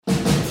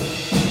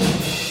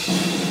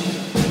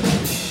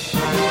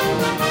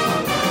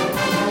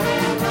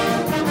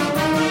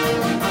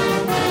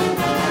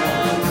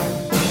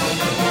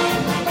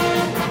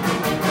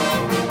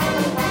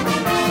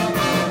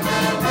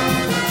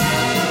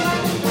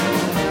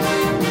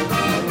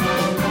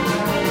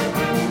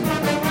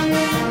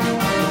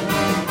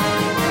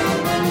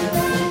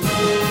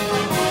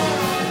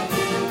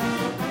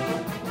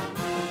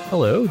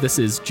this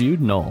is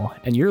Jude Noel,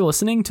 and you're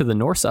listening to the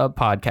Norse Up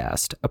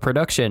Podcast, a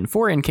production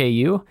for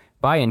NKU,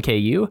 by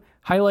NKU,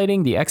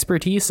 highlighting the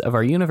expertise of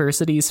our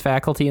university's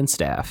faculty and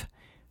staff.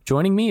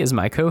 Joining me is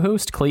my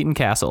co-host, Clayton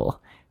Castle.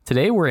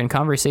 Today, we're in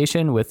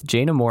conversation with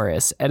Jayna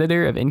Morris,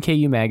 editor of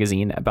NKU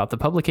Magazine, about the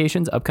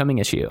publication's upcoming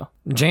issue.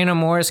 Jayna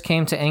Morris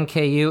came to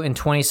NKU in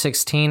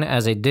 2016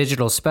 as a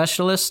digital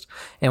specialist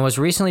and was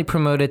recently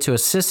promoted to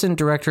Assistant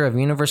Director of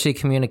University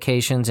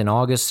Communications in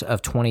August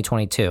of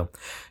 2022.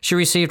 She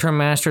received her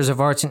Master's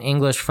of Arts in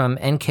English from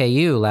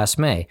NKU last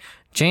May.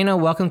 Jayna,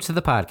 welcome to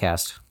the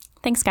podcast.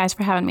 Thanks, guys,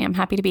 for having me. I'm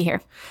happy to be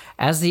here.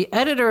 As the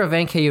editor of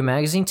NKU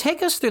Magazine,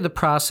 take us through the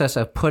process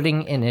of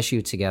putting an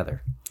issue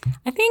together.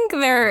 I think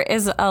there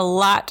is a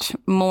lot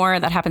more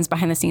that happens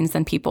behind the scenes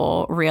than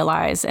people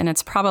realize, and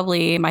it's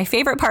probably my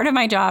favorite part of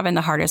my job and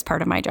the hardest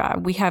part of my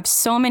job. We have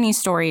so many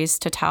stories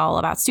to tell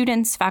about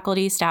students,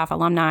 faculty, staff,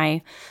 alumni,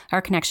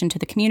 our connection to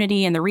the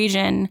community and the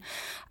region,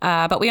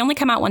 but we only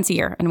come out once a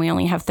year, and we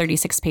only have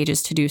 36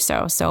 pages to do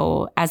so.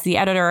 So as the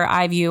editor,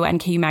 I view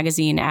NKU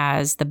Magazine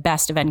as the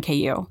best of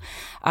NKU,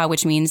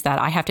 which means that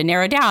I have to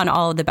narrow down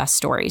all of the best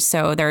stories.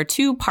 So there are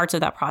two parts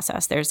of that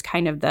process. There's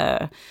kind of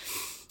the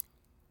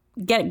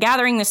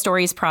gathering the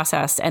stories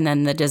process and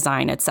then the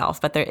design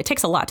itself. But it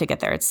takes a lot to get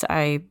there.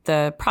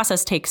 The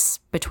process takes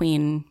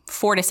between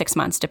 4 to 6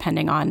 months,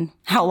 depending on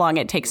how long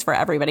it takes for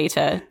everybody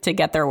to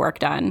get their work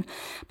done.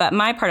 But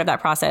my part of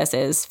that process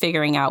is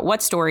figuring out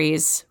what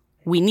stories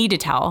we need to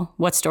tell,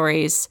 what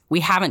stories we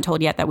haven't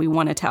told yet that we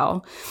want to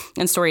tell,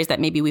 and stories that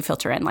maybe we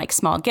filter in, like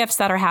small gifts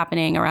that are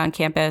happening around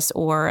campus,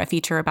 or a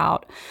feature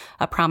about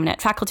a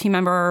prominent faculty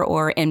member,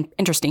 or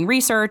interesting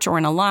research, or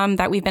an alum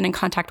that we've been in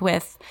contact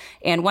with.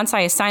 And once I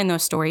assign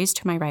those stories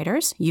to my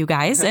writers, you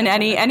guys, and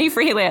any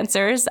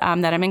freelancers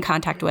that I'm in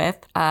contact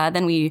with,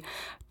 then we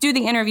do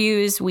the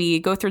interviews, we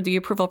go through the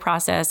approval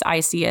process,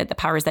 I see it, the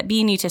powers that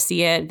be need to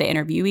see it, the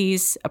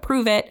interviewees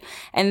approve it,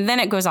 and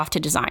then it goes off to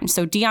design.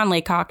 So Dion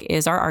Laycock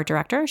is our art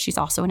director. She's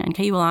also an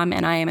NKU alum,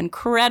 and I am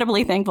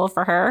incredibly thankful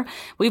for her.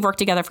 We've worked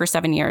together for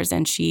 7 years,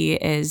 and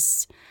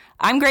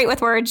I'm great with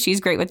words. She's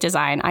great with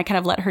design. I kind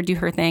of let her do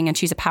her thing, and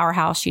she's a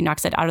powerhouse. She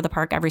knocks it out of the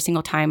park every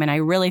single time. And I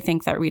really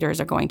think that readers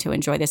are going to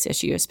enjoy this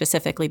issue,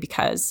 specifically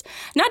because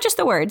not just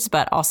the words,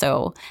 but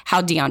also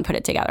how Dion put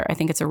it together. I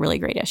think it's a really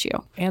great issue.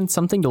 And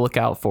something to look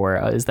out for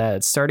is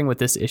that starting with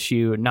this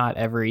issue, not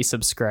every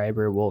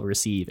subscriber will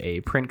receive a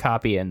print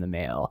copy in the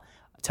mail.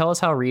 Tell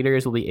us how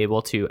readers will be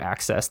able to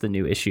access the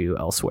new issue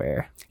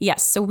elsewhere.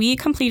 Yes, so we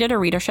completed a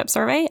readership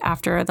survey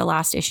after the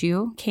last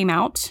issue came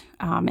out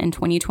in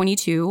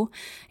 2022,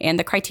 and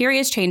the criteria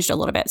has changed a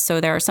little bit. So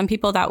there are some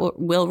people that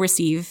will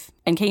receive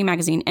NKU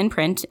Magazine in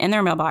print in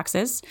their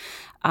mailboxes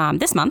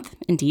this month,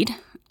 indeed.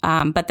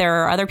 But there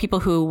are other people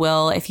who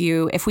will,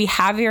 if we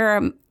have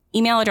your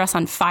email address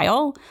on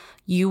file,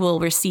 you will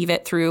receive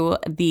it through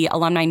the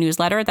alumni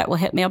newsletter that will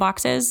hit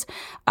mailboxes.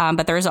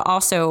 But there's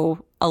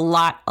also a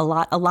lot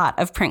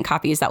of print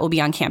copies that will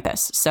be on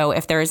campus. So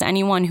if there is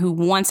anyone who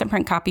wants a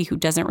print copy who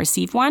doesn't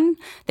receive one,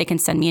 they can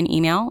send me an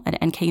email at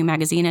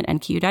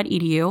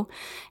nkumagazine@nku.edu.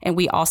 And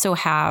we also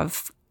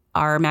have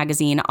our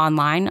magazine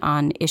online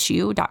on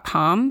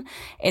issue.com.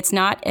 It's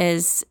not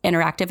as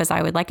interactive as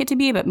I would like it to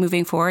be, but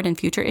moving forward in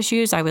future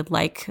issues, I would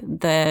like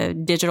the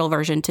digital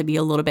version to be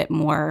a little bit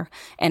more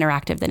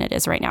interactive than it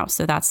is right now.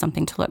 So that's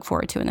something to look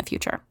forward to in the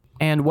future.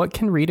 And what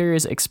can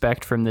readers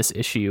expect from this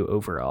issue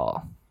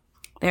overall?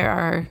 There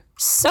are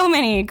so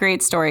many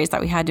great stories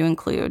that we had to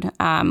include.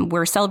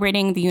 We're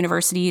celebrating the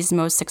university's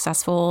most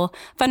successful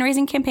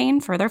fundraising campaign,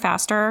 Further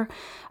Faster.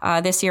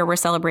 This year, we're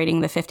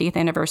celebrating the 50th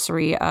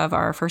anniversary of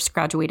our first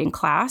graduating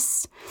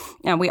class.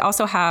 And we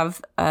also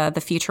have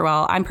the feature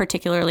wall. I'm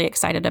particularly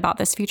excited about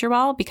this feature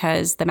wall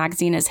because the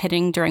magazine is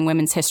hitting during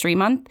Women's History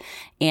Month,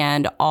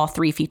 and all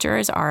 3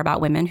 features are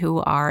about women who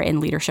are in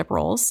leadership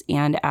roles.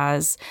 And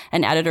as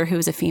an editor who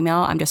is a female,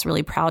 I'm just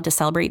really proud to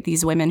celebrate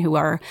these women who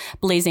are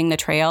blazing the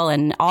trail,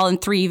 and all in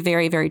 3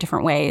 very, very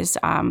different ways.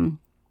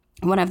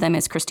 One of them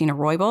is Christina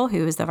Roybal,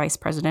 who is the Vice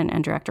President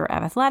and Director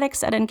of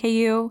Athletics at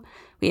NKU.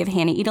 We have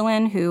Hannah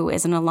Edelin, who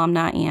is an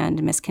alumna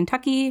and Miss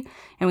Kentucky.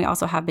 And we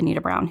also have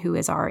Benita Brown, who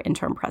is our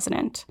interim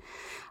president.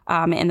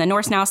 In the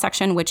Norse Now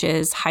section, which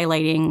is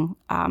highlighting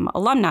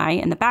alumni,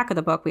 in the back of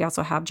the book, we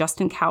also have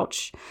Justin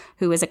Couch,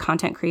 who is a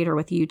content creator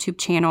with a YouTube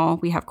channel.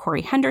 We have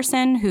Corey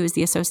Henderson, who is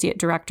the Associate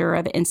Director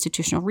of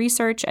Institutional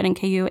Research at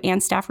NKU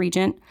and Staff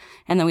Regent.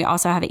 And then we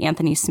also have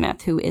Anthony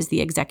Smith, who is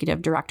the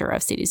Executive Director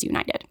of Cities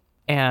United.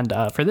 And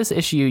for this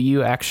issue,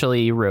 you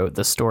actually wrote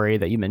the story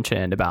that you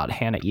mentioned about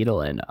Hannah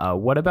Edelin.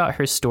 What about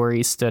her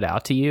story stood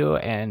out to you?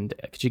 And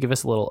could you give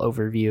us a little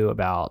overview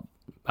about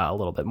a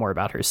little bit more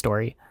about her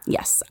story?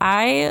 Yes,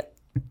 I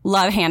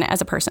love Hannah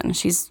as a person.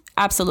 She's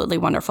absolutely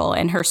wonderful.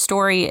 And her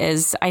story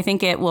I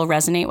think it will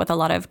resonate with a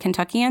lot of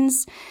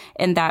Kentuckians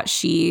in that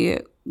she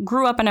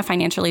grew up in a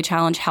financially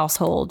challenged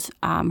household.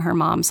 Her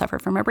mom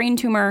suffered from a brain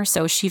tumor,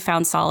 so she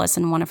found solace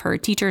in one of her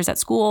teachers at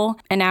school.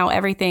 And now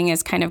everything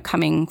is kind of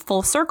coming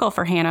full circle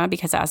for Hannah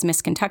because as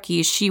Miss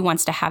Kentucky, she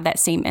wants to have that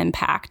same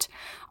impact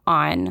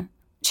on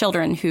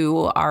children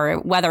who are,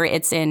 whether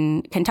it's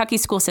in Kentucky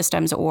school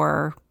systems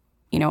or,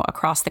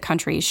 across the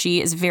country.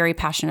 She is very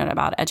passionate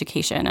about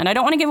education. And I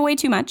don't want to give away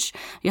too much.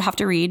 You'll have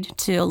to read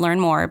to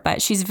learn more,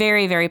 but she's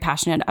very, very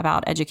passionate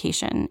about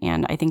education.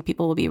 And I think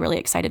people will be really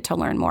excited to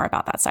learn more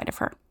about that side of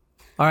her.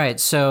 All right,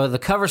 so the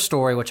cover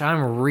story, which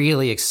I'm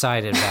really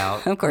excited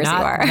about. Of course you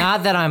are.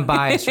 Not that I'm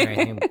biased or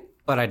anything,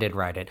 but I did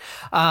write it,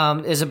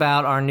 is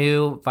about our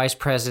new Vice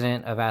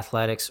President of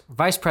Athletics,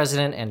 Vice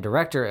President and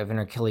Director of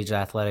Intercollegiate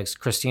Athletics,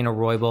 Christina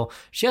Roybal.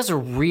 She has a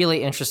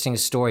really interesting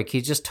story. Can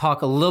you just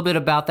talk a little bit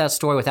about that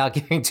story without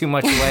giving too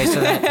much away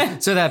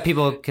so that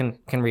people can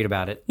read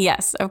about it?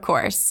 Yes, of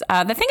course.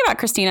 The thing about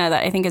Christina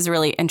that I think is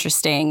really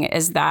interesting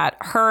is that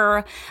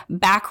her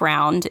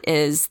background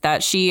is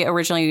that she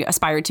originally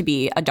aspired to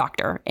be a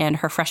doctor. And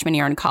her freshman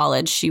year in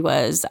college, she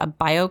was a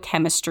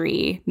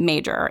biochemistry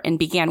major and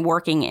began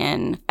working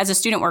as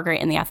a student worker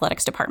in the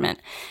athletics department.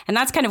 And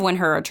that's kind of when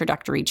her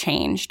trajectory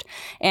changed.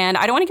 And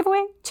I don't want to give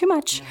away too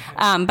much,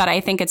 but I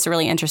think it's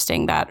really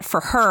interesting that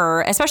for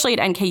her, especially at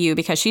NKU,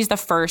 because she's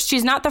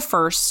not the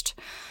first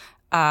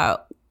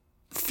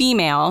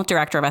female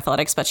director of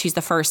athletics, but she's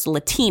the first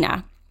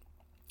Latina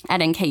at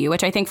NKU,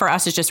 which I think for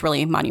us is just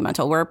really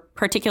monumental. We're a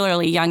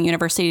particularly young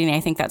university, and I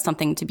think that's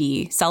something to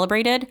be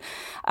celebrated.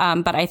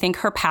 But I think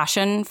her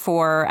passion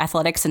for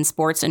athletics and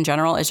sports in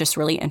general is just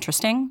really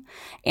interesting.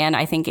 And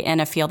I think in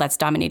a field that's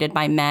dominated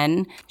by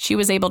men, she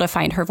was able to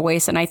find her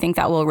voice, and I think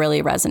that will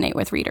really resonate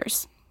with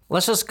readers.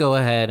 Let's just go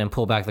ahead and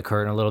pull back the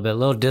curtain a little bit. A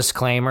little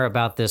disclaimer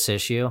about this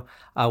issue.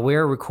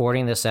 We're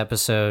recording this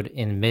episode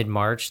in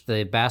mid-March.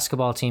 The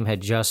basketball team has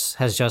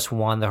just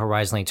won the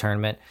Horizon League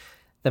tournament.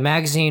 The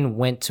magazine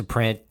went to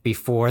print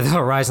before the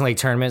Horizon League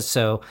tournament,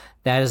 so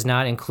that is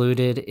not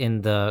included in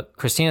the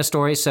Christina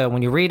story. So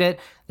when you read it,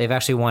 they've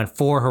actually won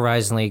 4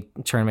 Horizon League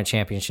tournament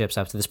championships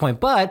up to this point.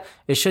 But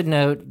it should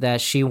note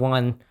that she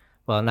won,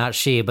 well, not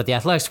she, but the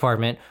athletics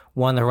department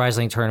won the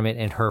Horizon League tournament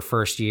in her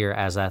first year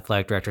as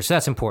athletic director. So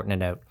that's important to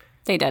note.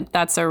 They did.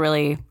 That's a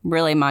really,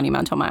 really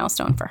monumental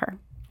milestone for her.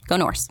 Go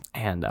Norse.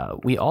 And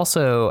we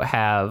also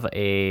have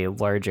a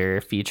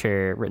larger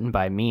feature written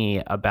by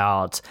me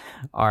about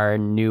our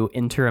new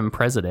interim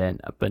president,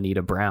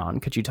 Benita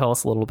Brown. Could you tell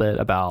us a little bit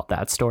about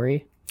that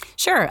story?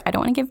 Sure. I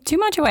don't want to give too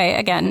much away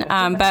again.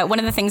 But one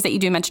of the things that you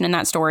do mention in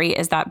that story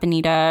is that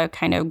Benita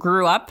kind of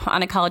grew up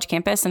on a college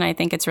campus. And I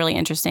think it's really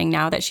interesting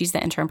now that she's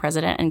the interim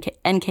president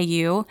in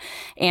NKU,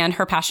 and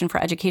her passion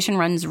for education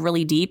runs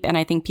really deep. And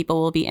I think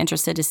people will be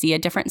interested to see a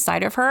different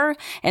side of her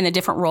and a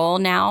different role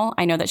now.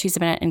 I know that she's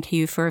been at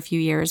NKU for a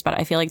few years, but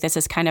I feel like this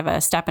is kind of a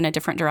step in a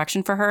different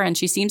direction for her. And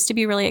she seems to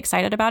be really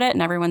excited about it.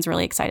 And everyone's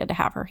really excited to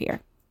have her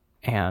here.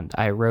 And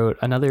I wrote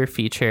another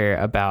feature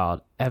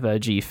about Eva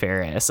G.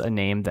 Ferris, a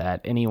name that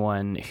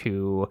anyone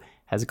who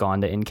has gone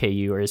to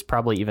NKU or has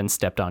probably even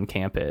stepped on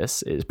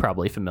campus is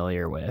probably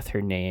familiar with.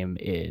 Her name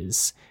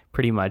is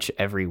pretty much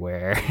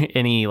everywhere.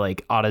 Any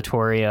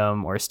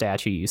auditorium or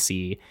statue you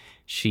see,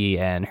 she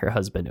and her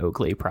husband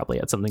Oakley probably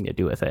had something to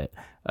do with it.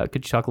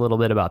 Could you talk a little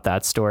bit about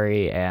that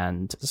story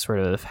and sort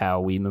of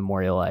how we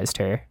memorialized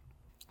her?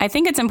 I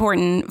think it's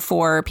important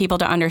for people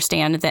to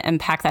understand the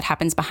impact that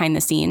happens behind the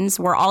scenes.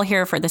 We're all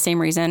here for the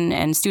same reason,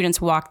 and students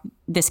walk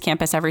this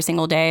campus every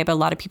single day, but a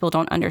lot of people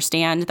don't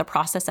understand the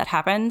process that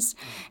happens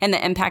and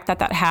the impact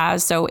that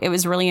has. So it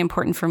was really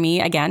important for me,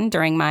 again,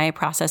 during my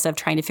process of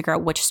trying to figure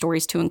out which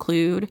stories to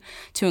include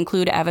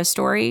Eva's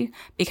story,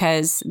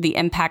 because the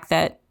impact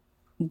that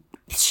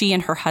she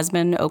and her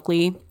husband,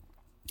 Oakley,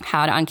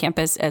 had on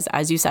campus is,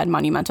 as you said,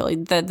 monumental.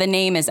 The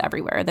name is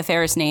everywhere. The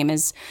Ferris name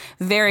is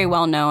very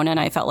well known, and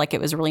I felt like it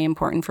was really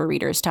important for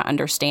readers to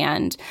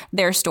understand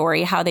their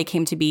story, how they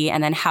came to be,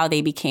 and then how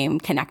they became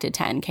connected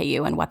to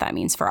NKU and what that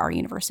means for our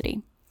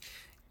university.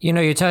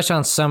 You touched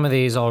on some of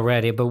these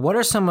already, but what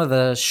are some of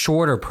the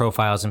shorter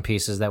profiles and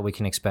pieces that we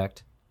can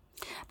expect?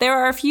 There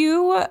are a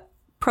few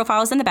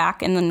profiles in the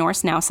back in the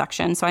Norse Now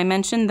section. So I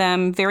mentioned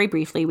them very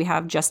briefly. We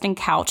have Justin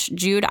Couch.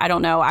 Jude, I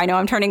don't know. I know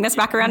I'm turning this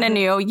back around to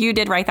you. You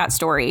did write that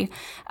story.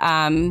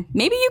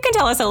 Maybe you can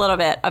tell us a little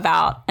bit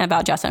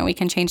about Justin. We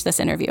can change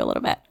this interview a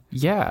little bit.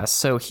 Yeah,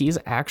 so he's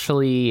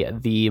actually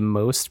the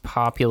most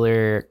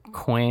popular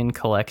coin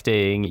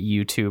collecting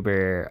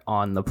YouTuber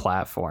on the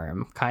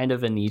platform. Kind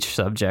of a niche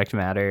subject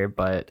matter,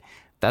 but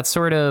that's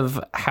sort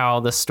of how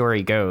the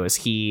story goes.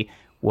 He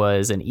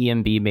was an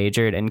EMB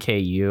major at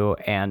NKU,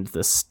 and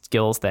the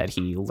skills that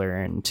he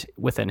learned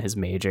within his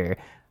major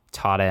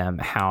taught him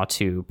how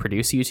to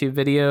produce YouTube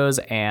videos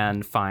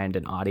and find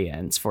an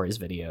audience for his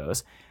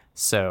videos.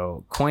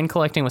 So coin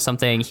collecting was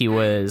something he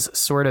was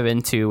sort of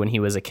into when he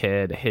was a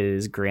kid.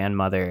 His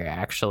grandmother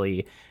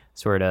actually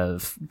sort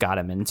of got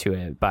him into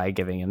it by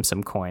giving him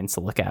some coins to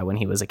look at when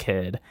he was a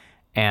kid.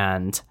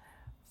 And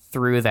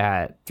through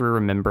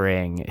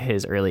remembering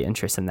his early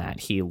interest in that,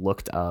 he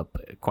looked up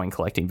coin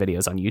collecting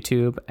videos on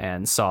YouTube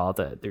and saw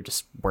that there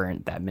just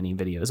weren't that many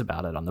videos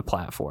about it on the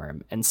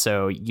platform. And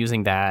so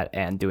using that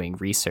and doing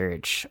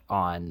research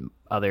on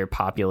other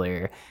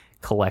popular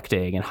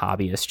collecting and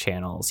hobbyist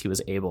channels, he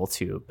was able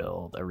to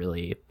build a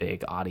really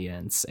big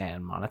audience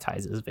and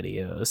monetize his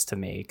videos to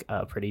make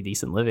a pretty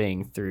decent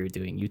living through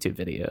doing YouTube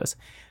videos.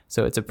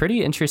 So it's a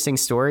pretty interesting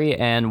story,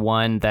 and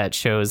one that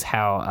shows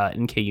how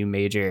NKU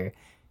major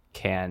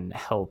can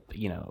help,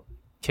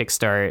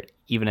 kickstart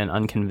even an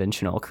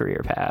unconventional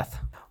career path.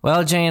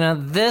 Well,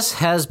 Jayna, this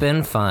has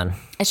been fun.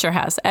 It sure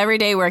has. Every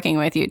day working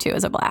with you two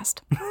is a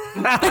blast.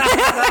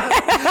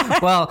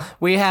 Well,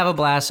 we have a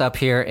blast up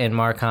here in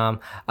Markham.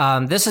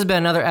 This has been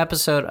another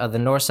episode of the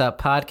Norse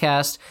Up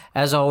Podcast.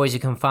 As always, you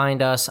can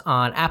find us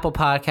on Apple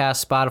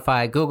Podcasts,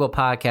 Spotify, Google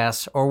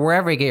Podcasts, or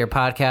wherever you get your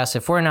podcasts.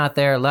 If we're not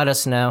there, let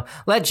us know.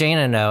 Let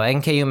Jayna know.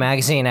 NKU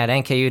Magazine at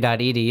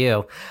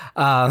nku.edu.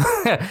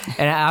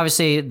 And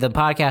obviously, the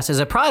podcast is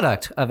a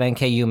product of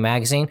NKU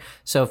Magazine,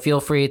 so feel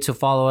free to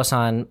follow us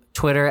on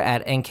Twitter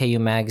at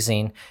NKU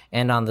Magazine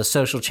and on the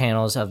social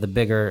channels of the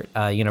bigger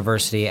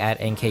university at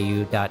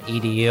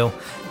nku.edu.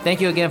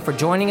 Thank you again for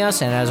joining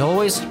us, and as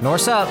always,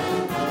 Norse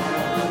Up!